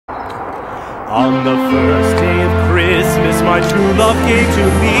On the first day of Christmas, my true love gave to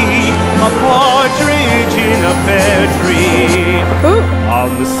me a partridge in a pear tree.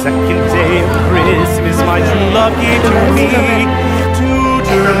 On the second day of Christmas, my true love gave to me two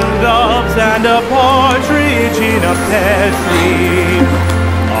turtle doves and a partridge in a pear tree.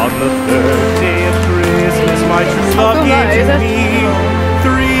 On the third day of Christmas, my true love gave to me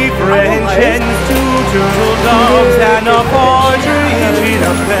three French hens, two turtle doves and a partridge in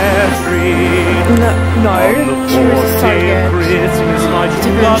a pear tree. On the fourth day of Christmas, my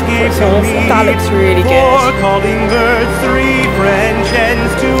true love gave to me four calling birds, three French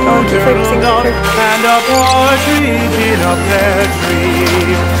hens, two turtle doves and a partridge in a pear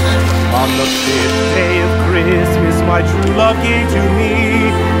tree. On the fifth day of Christmas, my true love gave to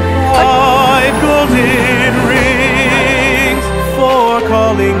me five golden rings, four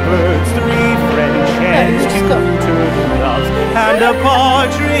calling birds, three French hens, two turtle doves and a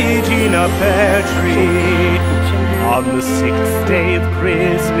partridge in a pear tree. On the sixth day of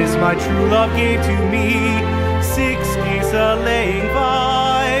Christmas, my true love gave to me six geese a-laying,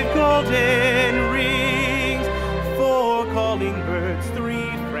 five golden rings, four calling birds,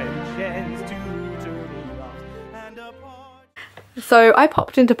 three French hens, two turtle doves and a partridge. So I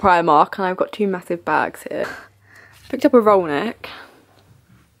popped into Primark and I've got two massive bags here. Picked up a roll neck,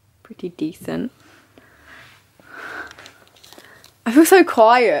 pretty decent. I feel so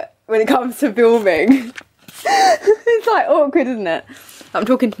quiet when it comes to filming. It's like awkward, isn't it? I'm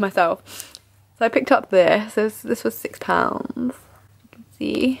talking to myself. So I picked up this. This was £6. You can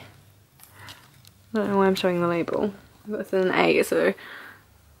see. I don't know why I'm showing the label. It's an 8, so it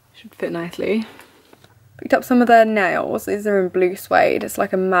should fit nicely. Picked up some of their nails. These are in blue suede. It's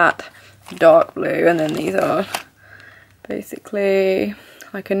like a matte dark blue, and then these are basically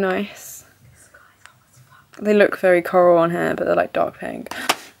like a nice, they look very coral on here, but they're like dark pink.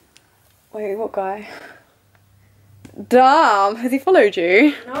 Wait, what guy? Damn, has he followed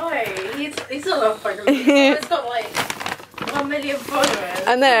you? No, he's not following me. He's got like 1 million followers.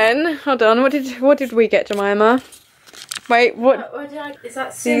 And then, hold on, what did we get, Jemima? Wait, what is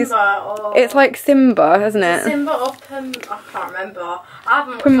that Simba or? It's like Simba, isn't it? Simba or I can't remember. I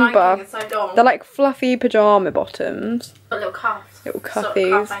haven't watched Pumba. in so long. They're like fluffy pyjama bottoms. Got little cuffs. Little Sort of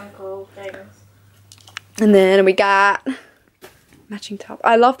cuffies. cuff ankle things. And then we got matching top.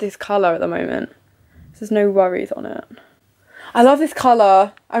 I love this colour at the moment. There's no worries on it. I love this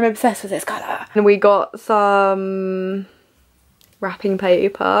colour. I'm obsessed with this colour. And we got some wrapping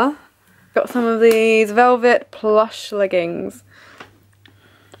paper. Got some of these velvet plush leggings,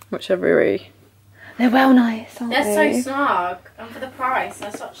 which are they're well nice, aren't they? They're so snug, and for the price,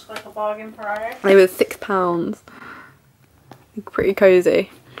 they're such like a bargain price. They were £6. Pretty cosy.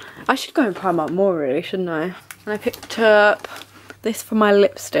 I should go in Primark more really, shouldn't I? And I picked up this for my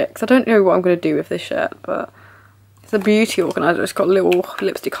lipsticks. I don't know what I'm going to do with this yet, but it's a beauty organiser. It's got little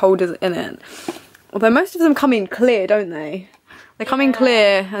lipstick holders in it. Although most of them come in clear, don't they? They come in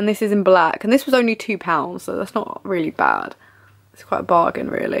clear, and this is in black. And this was only £2, so that's not really bad. It's quite a bargain,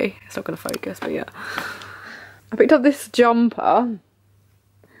 really. It's not going to focus, but yeah. I picked up this jumper.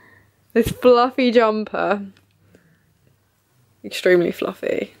 This fluffy jumper. Extremely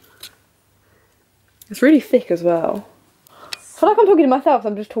fluffy. It's really thick as well. I feel like I'm talking to myself, so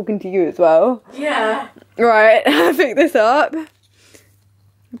I'm just talking to you as well. Yeah. Right, I picked this up.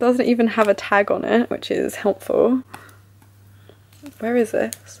 It doesn't even have a tag on it, which is helpful. Where is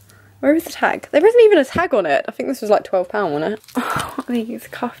this? Where is the tag? There isn't even a tag on it. I think this was like £12, wasn't it? Oh, these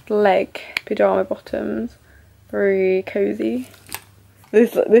cuffed leg pyjama bottoms. Very cozy.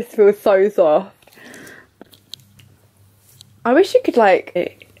 This feels so soft. I wish you could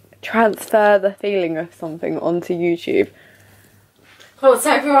like transfer the feeling of something onto YouTube. Oh,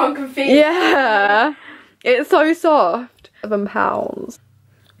 so everyone can feel. Yeah, it's so soft. £7.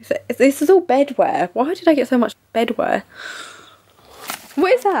 This is all bedwear. Why did I get so much bedwear?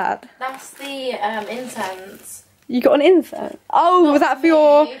 What is that? That's the incense. You got an incense? Oh, was that for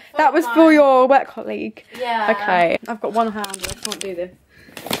your? That was for your work colleague. Yeah. Okay. I've got one hand. I can't do this.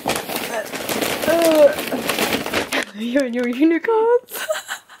 You and your unicorns.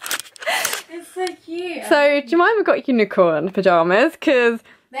 It's so cute. So Jemima got unicorn pyjamas because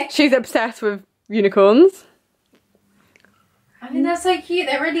she's obsessed with unicorns. I mean, they're so cute.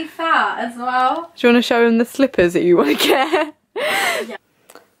 They're really fat as well. Do you want to show them the slippers that you want to get? Yeah.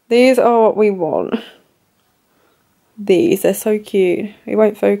 These are what we want. They're so cute. It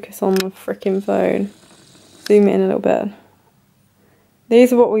won't focus on the freaking phone. Zoom in a little bit.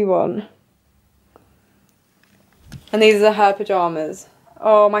 These are what we want. And these are her pyjamas.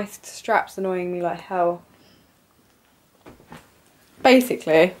 Oh, my strap's annoying me like hell.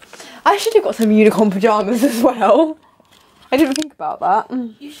 Basically, I should have got some unicorn pyjamas as well. I didn't think about that.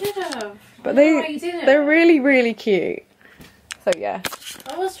 You should have. But they're they're really, really cute. So yeah.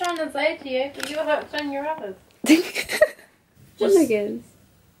 I was trying to say to you, but you were hooked on your others. Just leggings.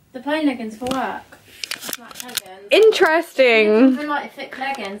 The plain leggings for work. Black leggings. Interesting. For like thick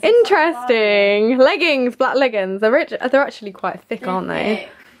leggings. Interesting. Leggings, black leggings. They're actually quite thick, aren't they?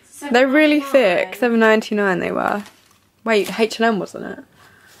 They're really thick. $7.99 they were. Wait, H&M wasn't it?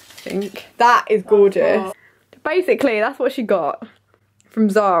 I think. That is gorgeous. Oh. Basically, that's what she got from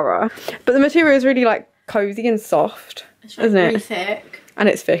Zara. But the material is really like cozy and soft, isn't it? Really thick. And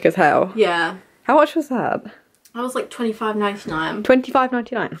it's thick as hell. Yeah. How much was that? I was like $25.99.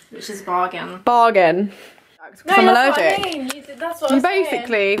 $25.99. Which is a bargain. Bargain. No, I'm that's allergic. what I mean. That's what I was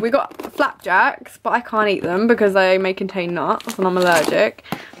Basically, we got flapjacks, but I can't eat them because they may contain nuts and I'm allergic.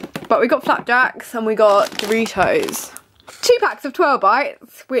 But we got flapjacks and we got Doritos. 2 packs of 12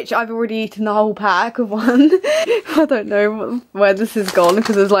 bites, which I've already eaten the whole pack of one. I don't know where this has gone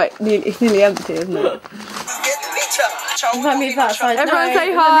because it's like it's nearly empty, isn't it? Let me that side. Everyone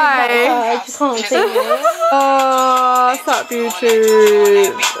say hi. I just can't see you. Oh, such beauty.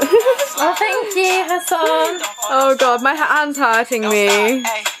 Oh, thank you, Hassan. Oh god, my hand's hurting me.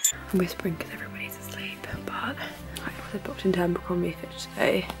 I'm whispering because everybody's asleep, but I was booked into Abercrombie Fitch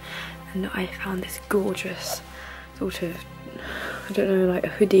today and I found this gorgeous sort of, I don't know, like a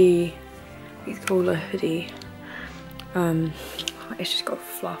hoodie. It's called a hoodie. It's just got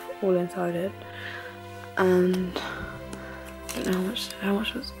fluff all inside it. And I don't know how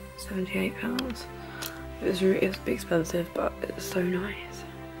much was it? £78. It was a bit expensive, but it's so nice.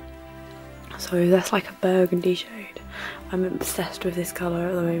 So that's like a burgundy shade. I'm obsessed with this colour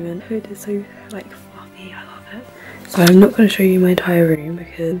at the moment. The hood is so like fluffy, I love it. So I'm not going to show you my entire room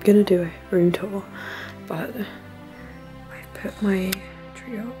because I'm going to do a room tour, but I've put my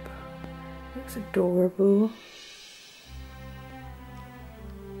tree up. It looks adorable.